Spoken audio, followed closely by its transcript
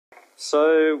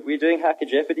So we're doing Hacker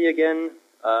Jeopardy again.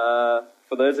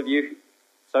 For those of you,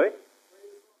 sorry?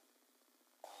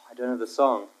 Oh, I don't know the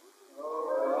song.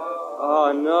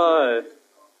 Oh no.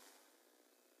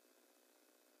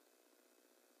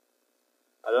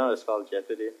 I don't know how to spell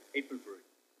Jeopardy. April Brew.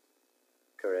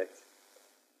 Correct.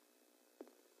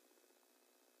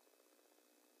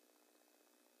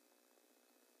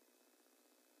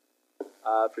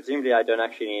 Presumably I don't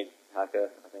actually need Hacker.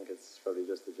 I think it's probably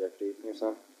just the Jeopardy theme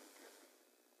song.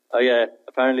 Oh yeah,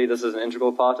 apparently this is an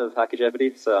integral part of Hacker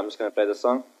Jeopardy, so I'm just going to play this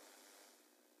song.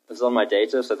 This is on my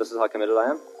data, so this is how committed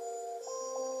I am.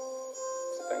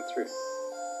 It's going through.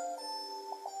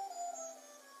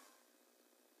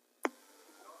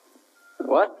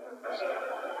 What?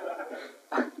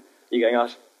 You going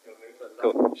out?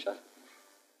 Cool, shut.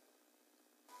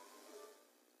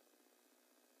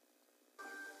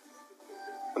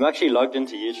 I'm actually logged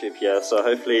into YouTube here, so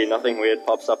hopefully nothing weird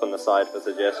pops up on the side for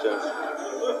suggestions.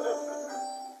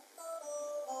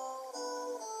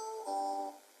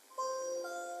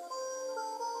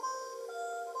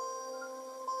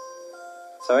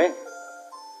 Sorry?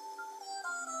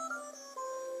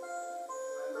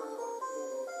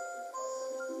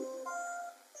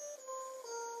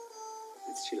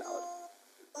 It's too loud.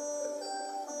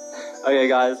 Okay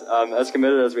guys, as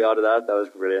committed as we are to that was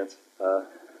brilliant.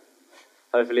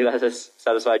 Hopefully that has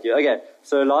satisfied you. Okay,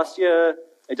 so last year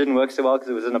it didn't work so well because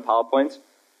it was in a PowerPoint.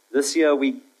 This year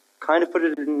we kind of put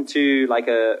it into like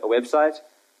a website,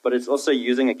 but it's also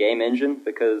using a game engine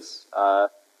because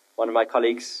one of my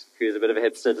colleagues, who's a bit of a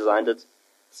hipster, designed it.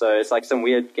 So it's like some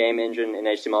weird game engine in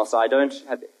HTML. So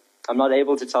I'm not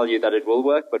able to tell you that it will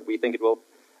work, but we think it will.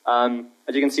 As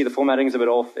you can see, the formatting is a bit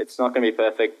off. It's not going to be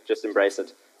perfect. Just embrace it.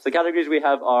 So the categories we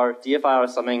have are DFI or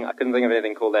something. I couldn't think of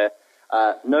anything cool there.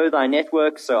 Know thy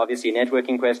network, so obviously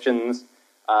networking questions,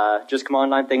 just command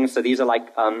line things, so these are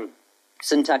like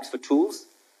syntax for tools,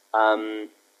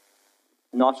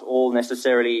 not all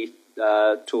necessarily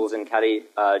tools in Caddy,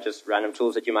 just random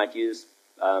tools that you might use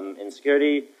in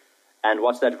security, and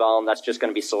what's that vuln? That's just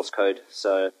going to be source code,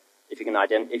 so if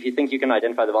you think you can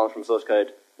identify the vuln from source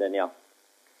code, then yeah.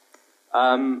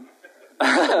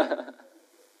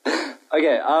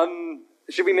 Okay,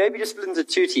 should we maybe just split into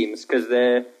two teams, because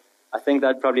I think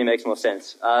that probably makes more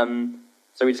sense.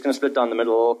 So we're just going to split down the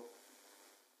middle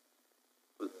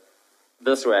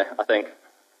this way, I think.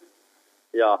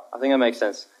 Yeah, I think that makes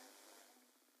sense.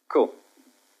 Cool.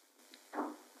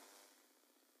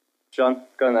 John,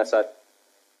 go on that side.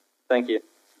 Thank you.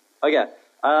 Okay.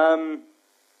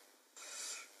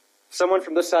 Someone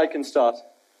from this side can start.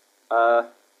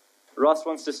 Ross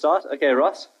wants to start. Okay,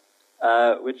 Ross.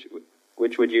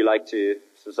 Which would you like to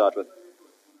start with?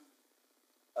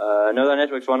 Know thy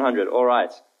network's 100. All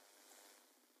right.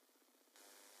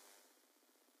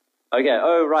 Okay.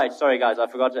 Oh, right. Sorry, guys. I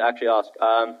forgot to actually ask.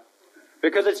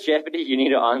 Because it's Jeopardy, you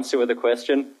need to answer with a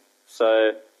question.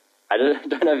 So I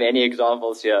don't have any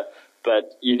examples here,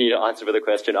 but you need to answer with a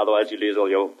question. Otherwise, you lose all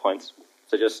your points.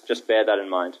 So just bear that in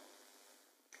mind.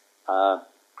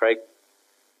 Craig?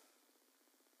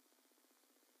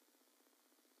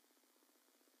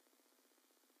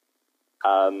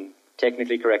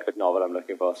 Technically correct, but not what I'm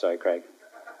looking for. Sorry, Craig.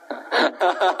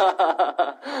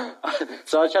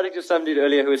 So I was chatting to somebody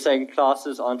earlier who was saying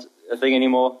classes aren't a thing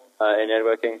anymore in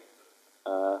networking.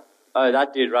 Oh,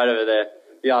 that dude right over there.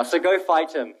 Yeah, so go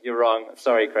fight him. You're wrong.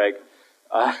 Sorry, Craig.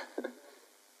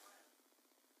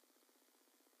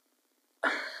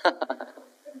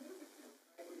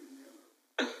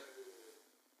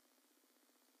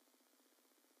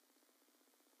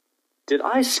 Did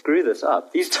I screw this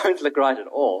up? These don't look right at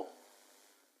all.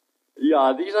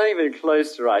 Yeah, these aren't even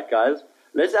close to right, guys.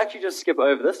 Let's actually just skip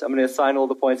over this. I'm going to assign all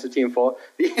the points to Team 4.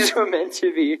 These were meant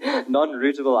to be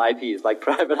non-routable IPs, like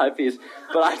private IPs,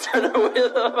 but I don't know where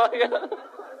the fuck...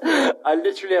 I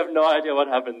literally have no idea what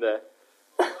happened there.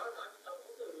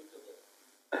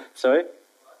 Sorry?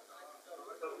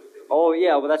 Oh,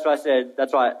 yeah, well, that's what I said.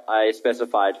 That's why I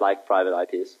specified, like, private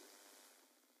IPs.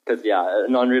 Because, yeah, a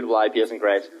non-routable IP isn't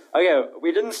great. Okay,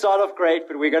 we didn't start off great,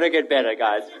 but we're going to get better,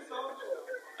 guys.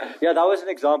 Yeah, that was an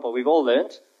example. We've all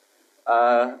learned.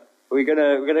 We're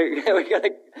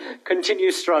gonna continue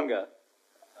stronger.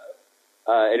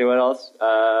 Anyone else?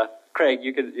 Craig,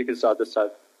 you can start this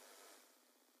time.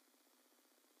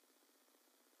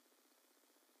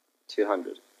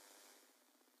 200.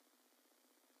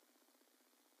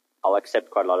 I'll accept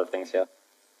quite a lot of things here.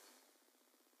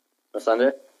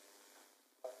 Sunday?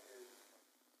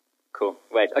 Cool.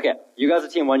 Wait. Okay. You guys are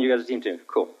team 1. You guys are team 2.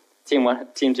 Cool. Team 1.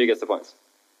 Team 2 gets the points.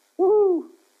 Woo!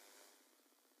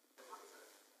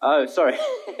 Oh, sorry.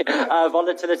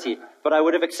 Volatility. But I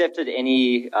would have accepted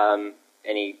any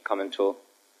common tool,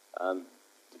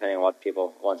 depending on what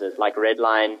people wanted. Like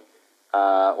Redline.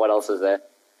 What else is there?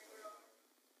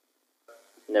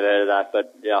 Never heard of that,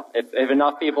 but yeah. If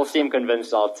enough people seem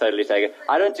convinced, I'll totally take it.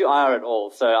 I don't do IR at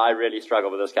all, so I really struggle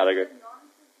with this category.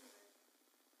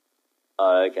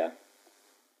 Oh, okay.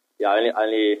 Yeah, I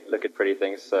only look at pretty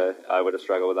things, so I would have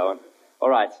struggled with that one. All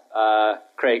right,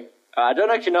 Craig. I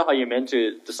don't actually know how you're meant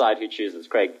to decide who chooses.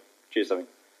 Craig, choose something.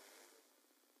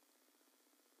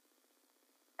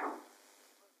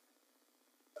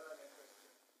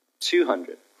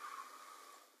 $200.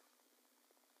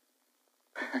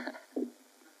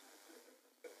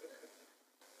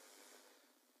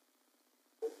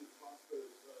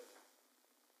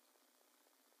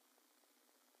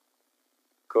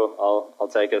 Cool. I'll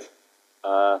take it.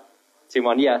 Team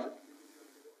one, yeah.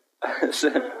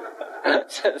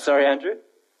 Sorry, Andrew.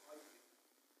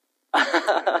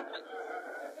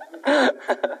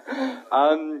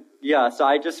 Yeah, so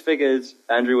I just figured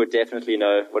Andrew would definitely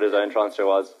know what his own transfer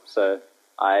was, so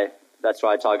that's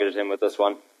why I targeted him with this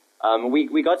one.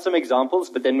 We got some examples,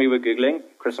 but then we were Googling.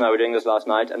 Chris and I were doing this last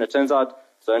night, and it turns out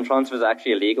zone transfer is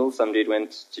actually illegal. Some dude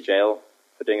went to jail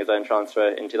for doing his own transfer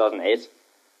in 2008.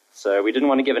 So we didn't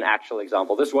want to give an actual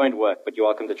example. This won't work, but you're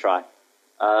welcome to try.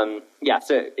 Yeah,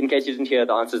 so in case you didn't hear,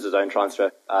 the answer is a zone transfer.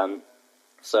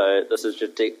 So this is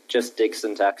just dig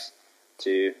syntax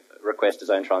to request a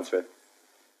zone transfer.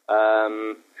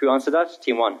 Who answered that?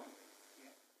 Team one.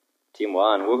 Team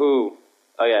one, woohoo.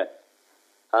 Oh yeah.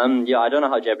 Yeah, I don't know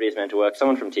how Jeopardy is meant to work.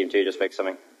 Someone from Team 2 just fixed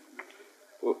something.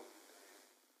 Ooh.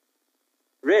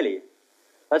 Really?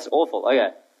 That's awful.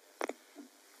 Okay.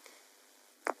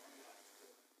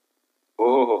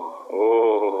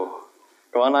 Oh.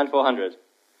 Go online 400.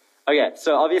 Okay,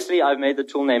 so obviously I've made the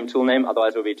tool name,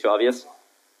 otherwise it would be too obvious.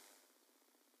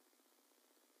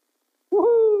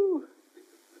 Woohoo!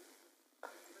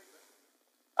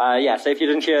 Yeah, so if you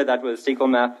didn't hear, that was SQL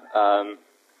map.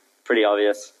 Pretty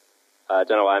obvious. I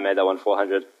don't know why I made that one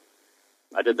 400.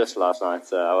 I did this last night,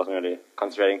 so I wasn't really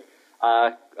concentrating.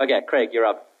 Okay, Craig, you're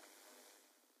up.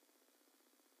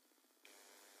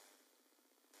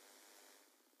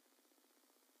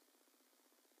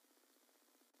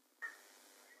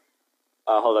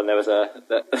 Hold on, there was a...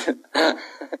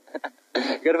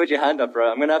 you gotta put your hand up,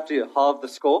 bro. I'm gonna have to halve the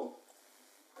score.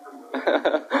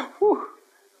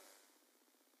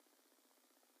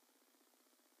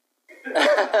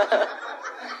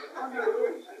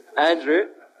 Andrew?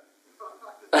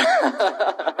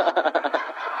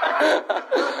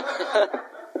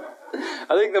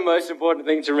 I think the most important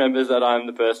thing to remember is that I'm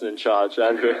the person in charge,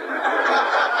 Andrew.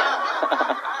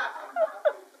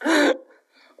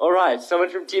 All right, someone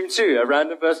from Team 2, a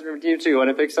random person from Team 2. Want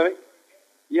to pick something?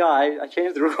 Yeah, I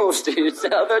changed the rules, dude. So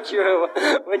I thought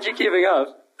weren't you keeping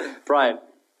up? Brian.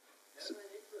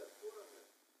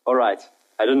 All right.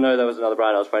 I didn't know there was another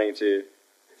Brian. I was pointing to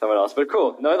someone else. But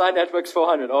cool. No Line Networks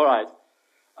 400. All right.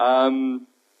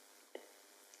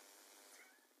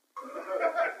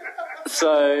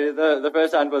 So the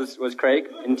first hand was Craig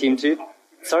in Team 2.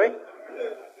 Sorry?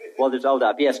 Well, there's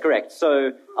LDAP. Yes, correct.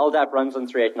 So LDAP runs on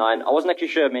 389. I wasn't actually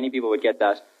sure if many people would get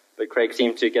that, but Craig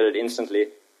seemed to get it instantly.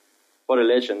 What a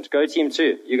legend. Go Team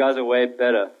 2. You guys are way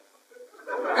better.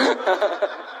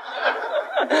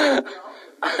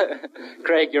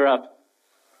 Craig, you're up.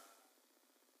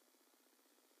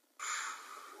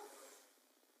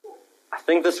 I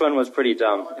think this one was pretty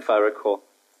dumb, if I recall.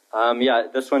 Yeah,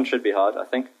 this one should be hard, I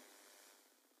think.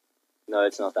 No,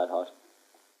 it's not that hard.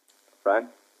 Brian?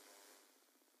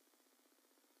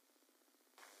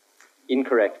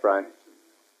 Incorrect, Brian.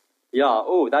 Yeah,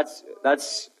 oh, that's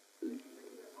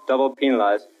double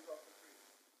penalized.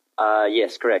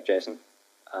 Yes, correct, Jason.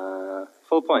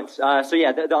 Full points. So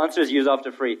yeah, the answer is use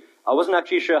after free. I wasn't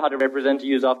actually sure how to represent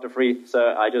use after free,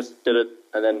 so I just did it,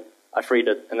 and then I freed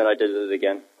it, and then I did it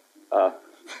again. I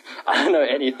don't know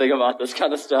anything about this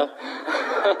kind of stuff.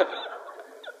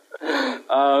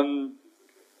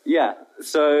 Yeah,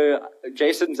 so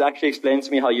Jason's actually explained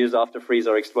to me how use after frees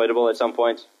are exploitable at some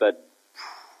point, but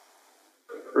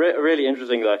really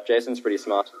interesting though. Jason's pretty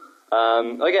smart.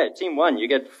 Okay, Team 1, you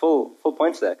get full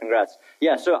points there. Congrats.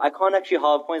 Yeah, so I can't actually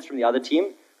halve points from the other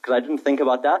team because I didn't think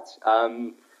about that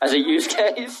as a use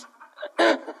case.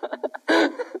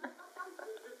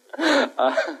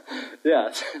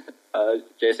 Yeah,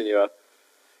 Jason, you're up.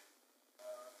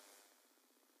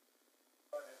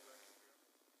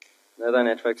 Nether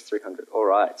Networks 300. All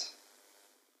right.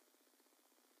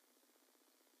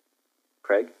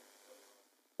 Craig?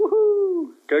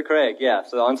 Woohoo! Go Craig, yeah.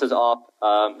 So the answer's ARP.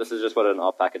 This is just what an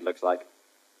ARP packet looks like.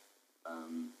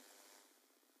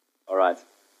 All right,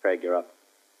 Craig, you're up.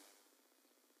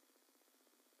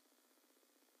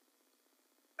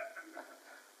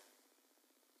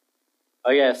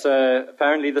 Okay, so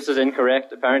apparently this is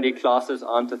incorrect. Apparently classes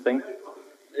aren't a thing.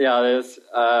 Yeah, there's,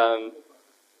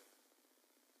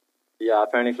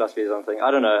 apparently class B is one thing. I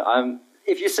don't know.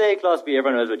 If you say class B,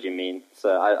 everyone knows what you mean.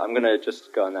 So I'm going to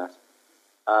just go on that.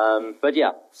 But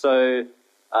yeah, so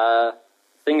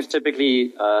things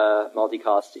typically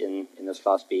multicast in this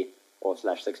class B or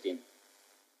 /16.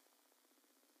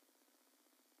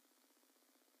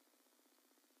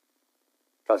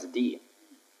 Class D.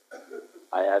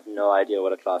 I have no idea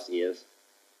what a class E is.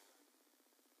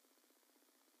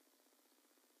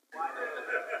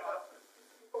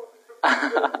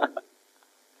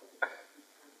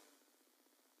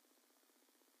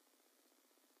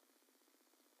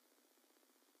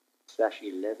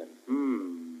 /11.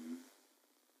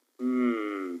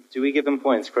 Do we give him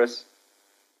points, Chris?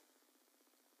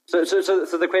 So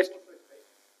the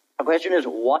question is,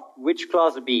 which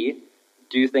class B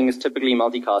do things typically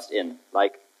multicast in?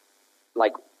 Like,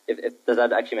 does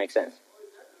that actually make sense?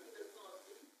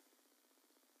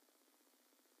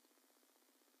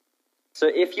 So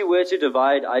if you were to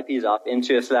divide IPs up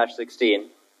into a /16,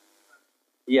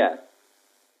 yeah.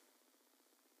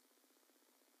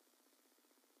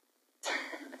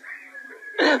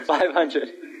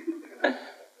 $500.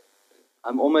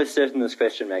 I'm almost certain this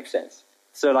question makes sense.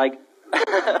 So like,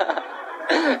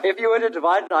 if you were to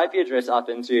divide an IP address up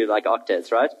into like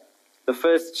octets, right? The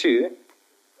first two,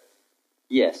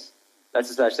 yes, that's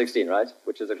a /16, right?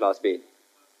 Which is a class B.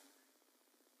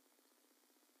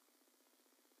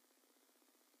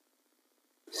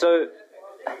 So,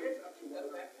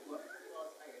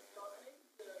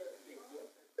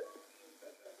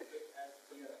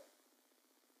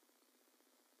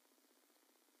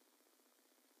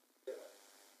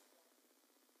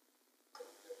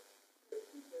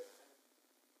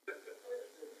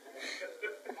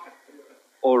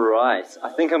 all right, I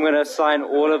think I'm going to assign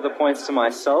all of the points to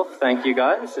myself. Thank you,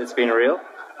 guys. It's been real.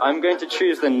 I'm going to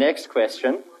choose the next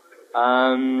question.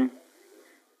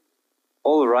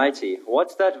 All righty.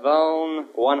 What's that Vuln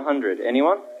 100?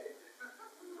 Anyone?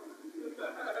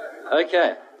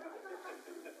 Okay.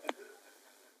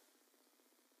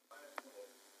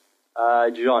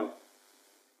 John.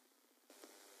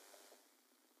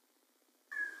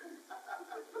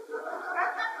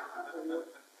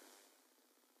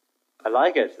 I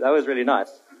like it. That was really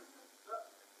nice.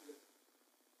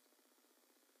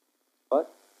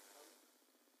 What?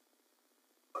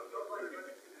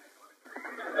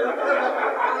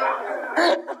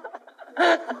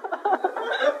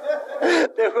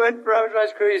 They weren't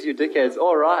parameterized queries, you dickheads.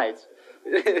 All right.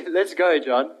 Let's go,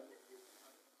 John.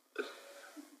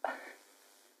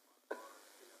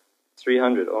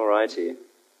 300, all righty.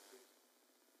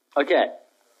 Okay,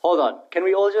 hold on. Can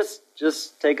we all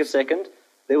just take a second?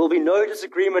 There will be no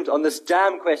disagreement on this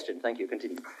damn question. Thank you,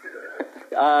 continue.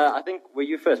 I think, were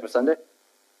you first, Miss Sunday?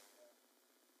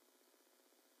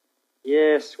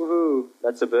 Yes, woohoo.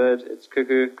 That's a bird. It's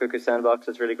cuckoo sandbox.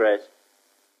 It's really great.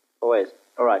 Oh, wait.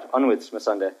 All right, onwards, Miss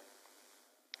Sunday.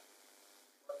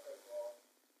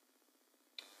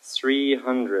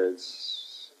 300.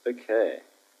 Okay.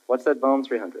 What's that bound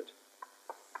 300?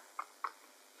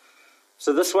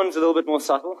 So this one's a little bit more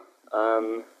subtle.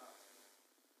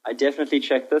 I definitely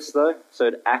checked this, though, so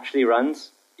it actually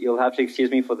runs. You'll have to excuse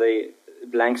me for the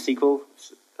blank SQL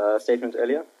statement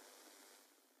earlier.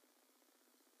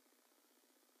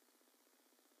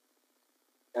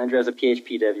 Andrew, as a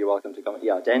PHP dev, you're welcome to comment.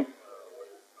 Yeah, Dan?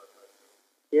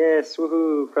 Yes,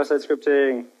 woohoo, cross-site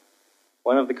scripting.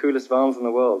 One of the coolest vulns in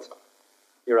the world.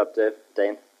 You're up,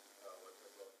 Dane.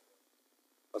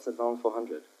 What's that vuln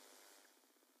 400?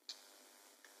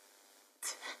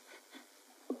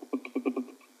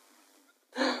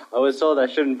 I was told I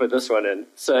shouldn't put this one in,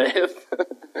 so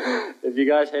if you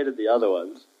guys hated the other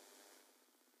ones.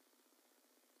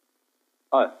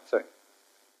 Oh, sorry.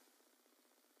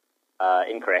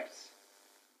 Incorrect.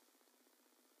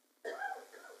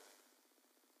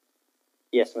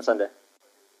 Yes, Miss Sunday.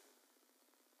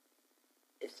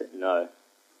 Yes, no.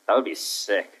 That would be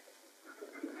sick.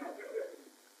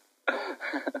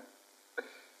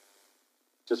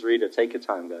 Just read it. Take your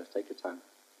time, guys. Take your time.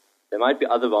 There might be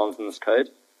other vulns in this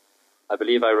code. I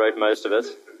believe I wrote most of it.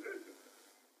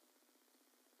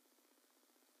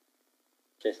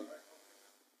 Jason.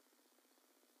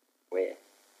 Where?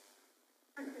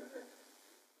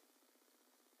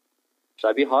 Should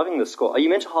I be halving the score? Are you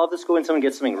meant to halve the score when someone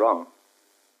gets something wrong?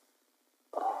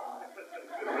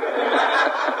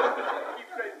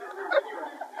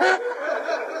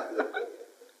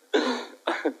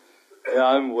 Yeah,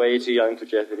 I'm way too young for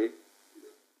Jeopardy.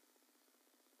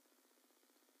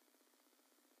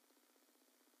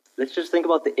 Let's just think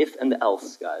about the if and the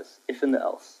else, guys. If and the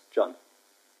else. John.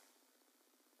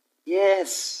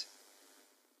 Yes!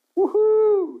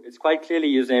 Woohoo! It's quite clearly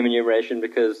username enumeration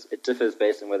because it differs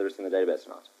based on whether it's in the database or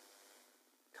not.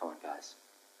 Come on, guys.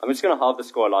 I'm just going to halve the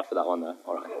score a lot for that one, though.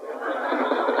 All right.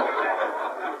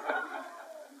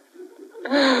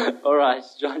 All right,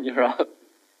 John, you're up.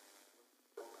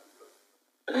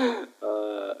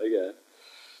 Okay.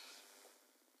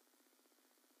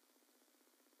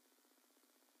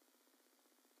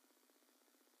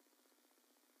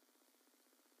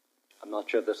 I'm not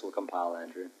sure if this will compile,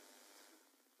 Andrew.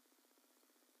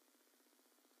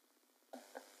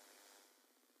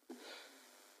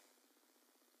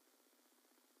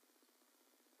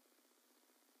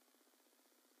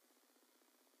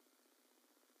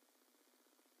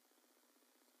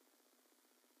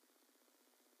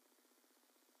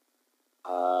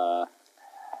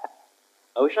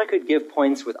 I wish I could give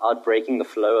points without breaking the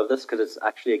flow of this, because it's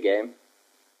actually a game.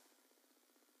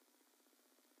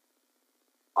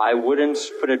 I wouldn't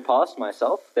put it past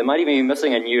myself. There might even be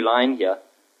missing a new line here.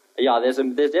 Yeah, there's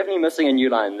definitely missing a new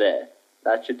line there.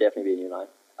 That should definitely be a new line.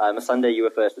 Sunday, you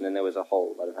were first, and then there was a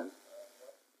whole lot of hands.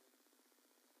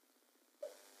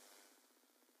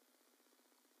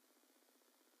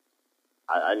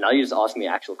 Now you just ask me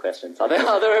actual questions. I think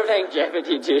they were playing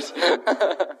Jeopardy, dude.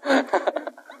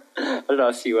 I don't know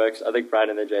how C works. I think Brian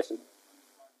and then Jason.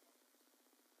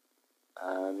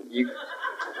 You.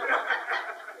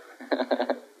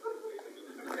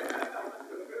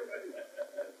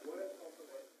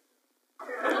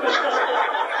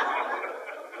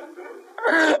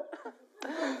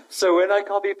 So when I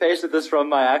copy pasted this from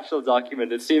my actual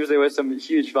document, it seems there were some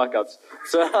huge fuck ups.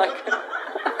 So like,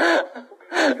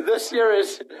 this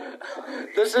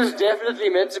is definitely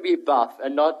meant to be buff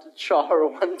and not char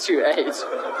 128.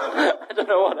 I don't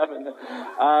know what happened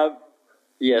there.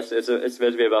 Yes, it's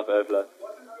meant to be a buff overflow.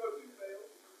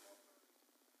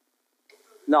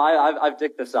 No, I've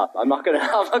dicked this up. I'm not gonna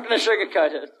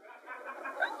sugarcoat it.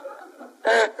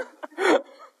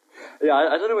 Yeah,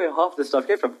 I don't know where half this stuff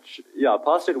came from. Yeah,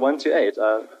 password 128.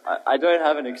 I don't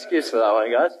have an excuse for that one,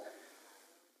 guys.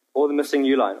 Or the missing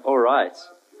new line. All right.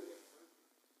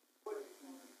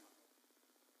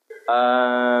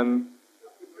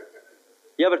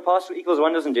 Yeah, but password equals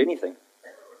 1 doesn't do anything.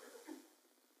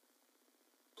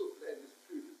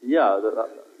 Yeah,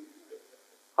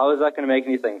 how is that going to make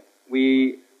anything?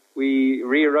 We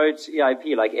rewrote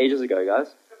EIP like ages ago,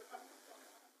 guys.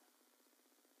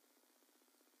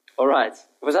 All right.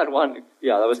 Was that 1?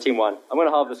 Yeah, that was team 1. I'm going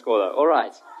to halve the score, though. All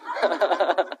right.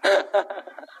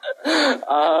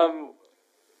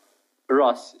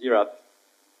 Ross, you're up.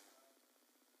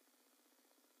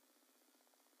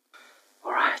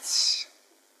 All right.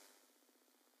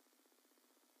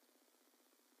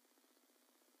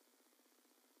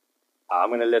 I'm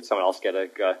going to let someone else get a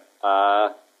go.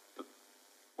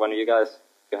 One of you guys,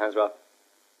 your hands are up.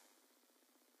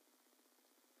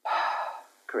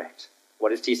 Correct.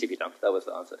 What is TCP dump? That was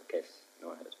the answer, in case no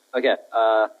one heard. Okay.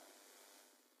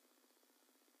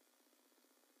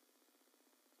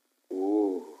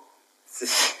 Ooh.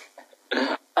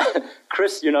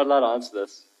 Chris, you're not allowed to answer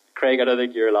this. Craig, I don't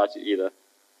think you're allowed to either.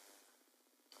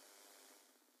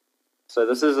 So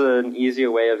this is an easier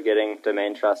way of getting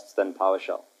domain trusts than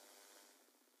PowerShell.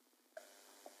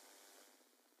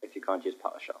 If you can't use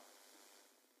PowerShell.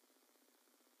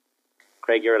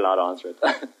 Craig, you're allowed to answer it.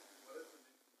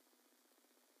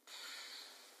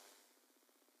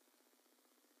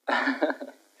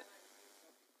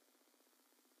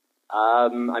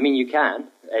 I mean, you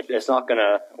can. It's not going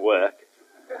to work.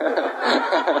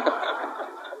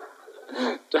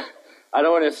 I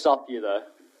don't want to stop you, though.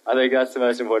 I think that's the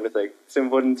most important thing. It's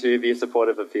important to be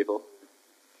supportive of people.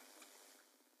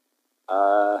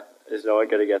 Is no one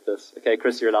going to get this? Okay,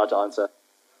 Chris, you're allowed to answer.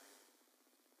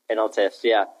 NL test,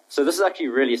 yeah. So this is actually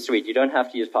really sweet. You don't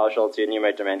have to use PowerShell to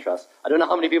enumerate domain trust. I don't know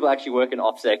how many people actually work in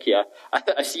OPSEC here.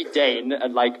 I see Dane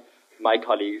and like my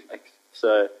colleagues.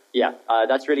 So yeah,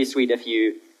 that's really sweet if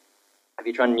you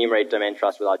try and enumerate domain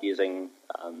trust without using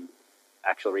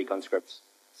actual recon scripts.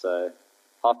 So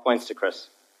half points to Chris.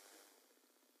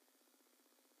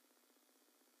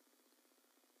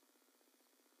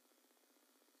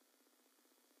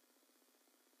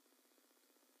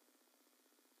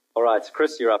 All right,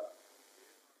 Chris, you're up.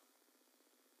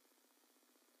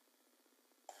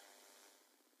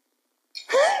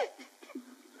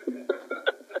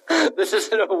 This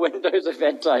isn't a Windows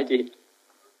event ID.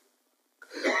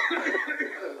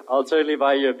 I'll totally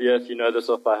buy you a beer if you know this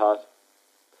off by heart.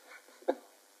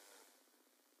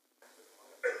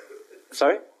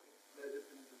 Sorry?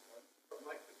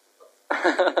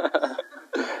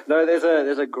 No,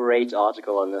 there's a great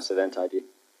article on this event ID.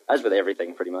 As with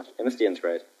everything, pretty much. MSDN's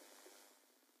great.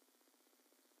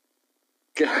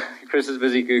 Chris is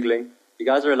busy Googling. You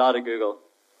guys are allowed to Google,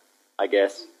 I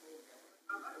guess.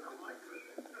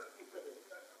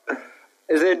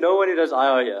 Is there no one who does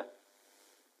IR here?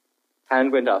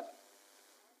 Hand went up.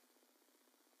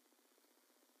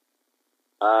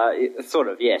 Sort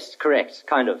of, yes. Correct.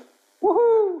 Kind of.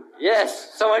 Woohoo!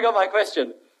 Yes! Someone got my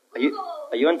question. Are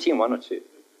you on team 1 or 2?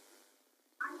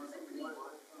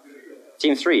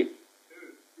 Team 3.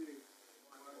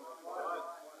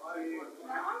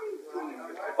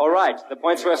 All right, the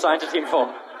points were assigned to team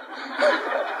 4.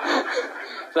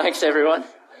 Thanks, everyone.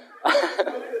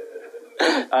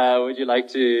 Would you like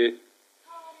to...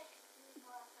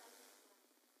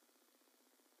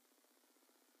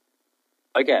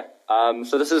 Okay,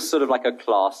 so this is sort of like a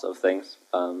class of things.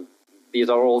 These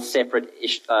are all separate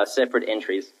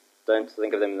entries. Don't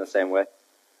think of them in the same way.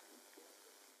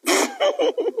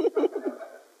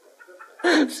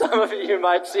 Some of you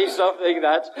might see something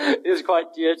that is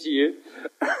quite dear to you.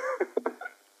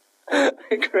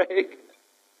 Craig.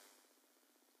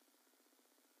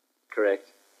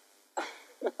 Correct.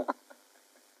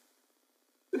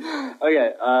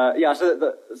 Okay, yeah,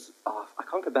 so I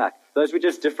can't go back. Those were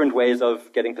just different ways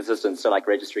of getting persistence. So like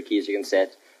registry keys you can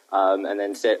set, and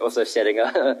then also setting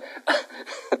a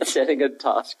setting a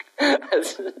task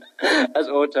as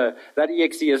auto. That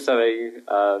exe is something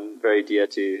very dear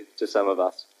to some of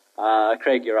us.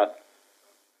 Craig, you're up.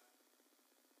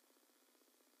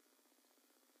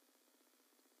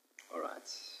 All right.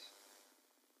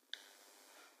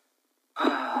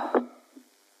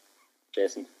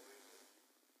 Jason.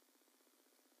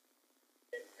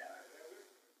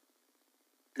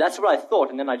 That's what I thought,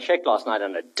 and then I checked last night,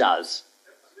 and it does.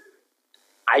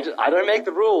 I don't make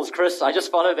the rules, Chris. I just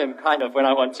follow them, kind of, when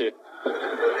I want to.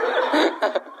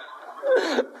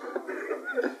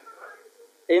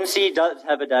 NC does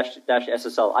have a dash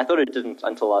SSL. I thought it didn't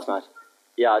until last night.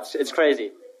 Yeah, it's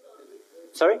crazy.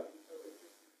 Sorry?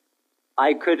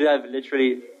 I could have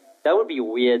literally... That would be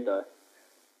weird, though.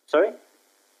 Sorry?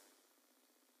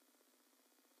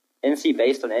 NC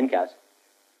based on NCAT.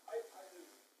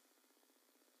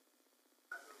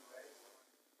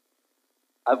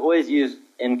 I've always used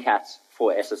NCAT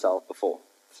for SSL before,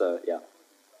 so yeah.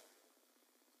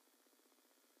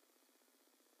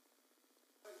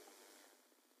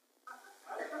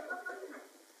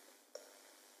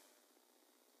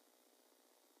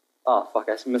 Oh, fuck,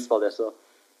 I misspelled SSL.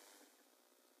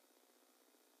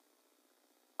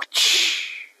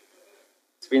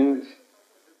 It's been...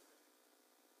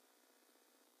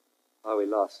 Oh, we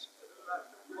lost.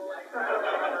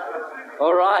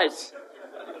 All right.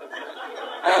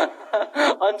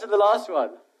 On to the last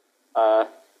one.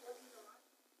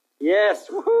 Yes,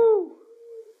 woohoo!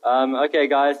 Okay,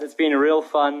 guys, it's been real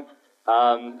fun.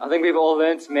 I think we've all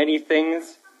learnt many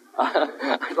things.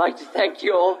 I'd like to thank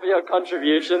you all for your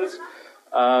contributions.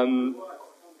 We're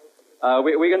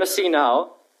going to see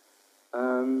now.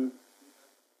 No,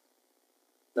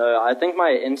 I think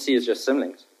my NC is just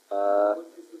Symlinks.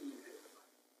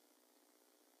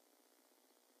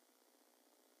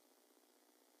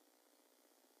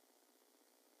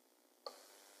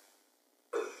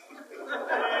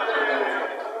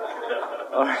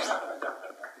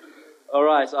 All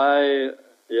right,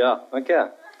 yeah, okay,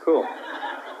 cool.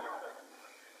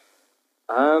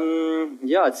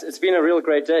 Yeah, it's been a real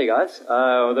great day, guys.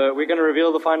 We're going to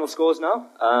reveal the final scores now.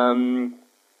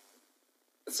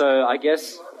 So I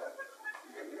guess...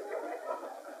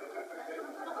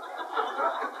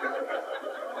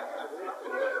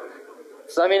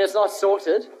 So, I mean, it's not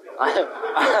sorted. I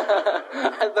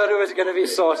thought it was going to be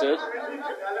sorted.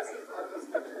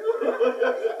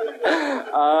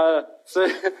 So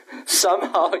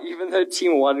somehow, even though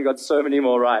Team 1 got so many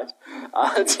more right,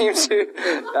 Team 2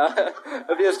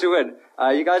 appears to win.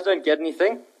 You guys don't get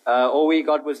anything. All we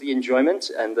got was the enjoyment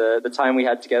and the time we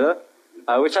had together,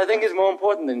 which I think is more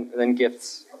important than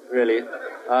gifts, really.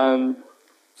 So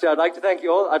I'd like to thank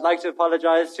you all. I'd like to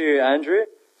apologize to Andrew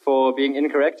for being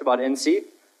incorrect about NC.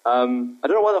 I don't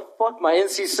know why the fuck my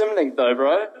NC Symlink though,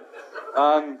 bro.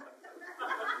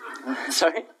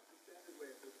 Sorry?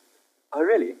 Oh,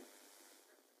 really?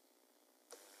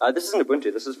 This isn't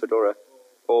Ubuntu, this is Fedora.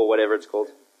 Or whatever it's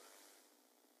called.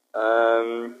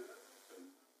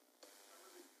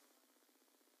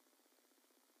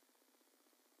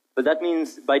 But that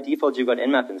means, by default, you've got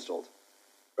Nmap installed,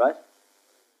 right?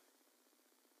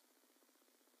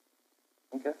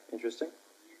 Okay, interesting.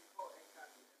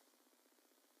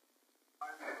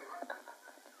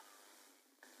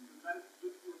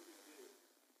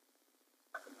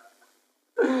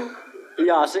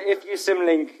 Yeah, so if you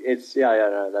symlink, it's,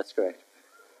 no, that's correct.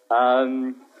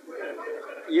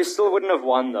 You still wouldn't have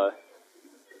won, though.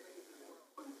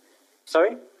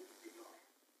 Sorry?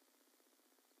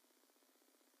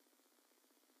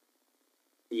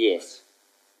 Yes.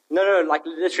 No, like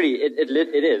literally, it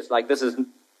is. Like this is,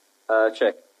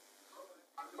 check.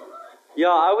 Yeah,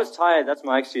 I was tired. That's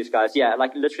my excuse, guys. Yeah,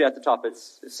 like literally at the top, it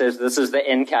says this is the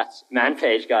NCAT man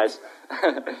page, guys.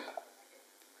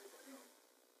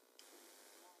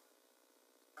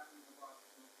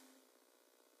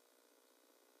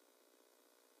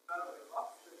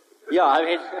 Yeah, I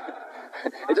mean,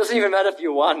 it doesn't even matter if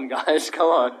you won, guys. Come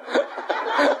on.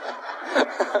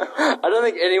 I don't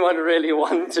think anyone really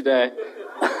won today.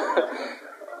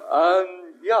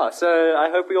 Yeah, so I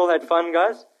hope we all had fun,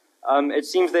 guys. It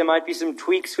seems there might be some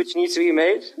tweaks which need to be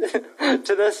made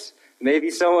to this. Maybe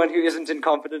someone who isn't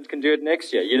incompetent can do it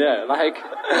next year, you know, like,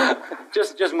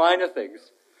 just minor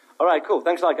things. All right, cool.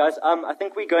 Thanks a lot, guys. I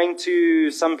think we're going to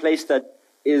some place that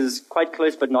is quite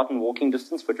close but not in walking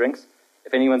distance for drinks,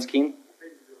 if anyone's keen.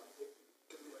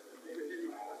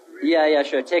 Yeah,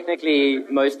 sure. Technically,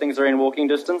 most things are in walking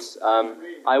distance.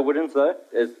 I wouldn't, though.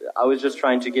 I was just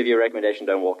trying to give you a recommendation.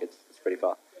 Don't walk. It's pretty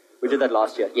far. We did that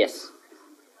last year. Yes.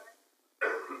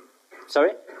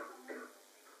 Sorry?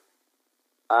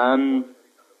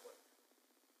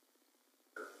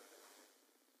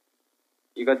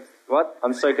 You got what?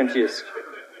 I'm so confused.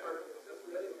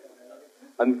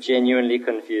 I'm genuinely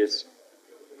confused.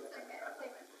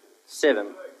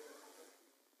 7.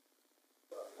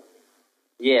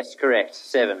 Yes, correct.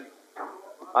 7.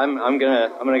 I'm gonna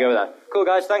go with that. Cool,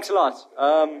 guys. Thanks a lot.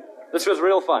 This was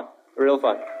real fun. Real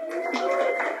fun.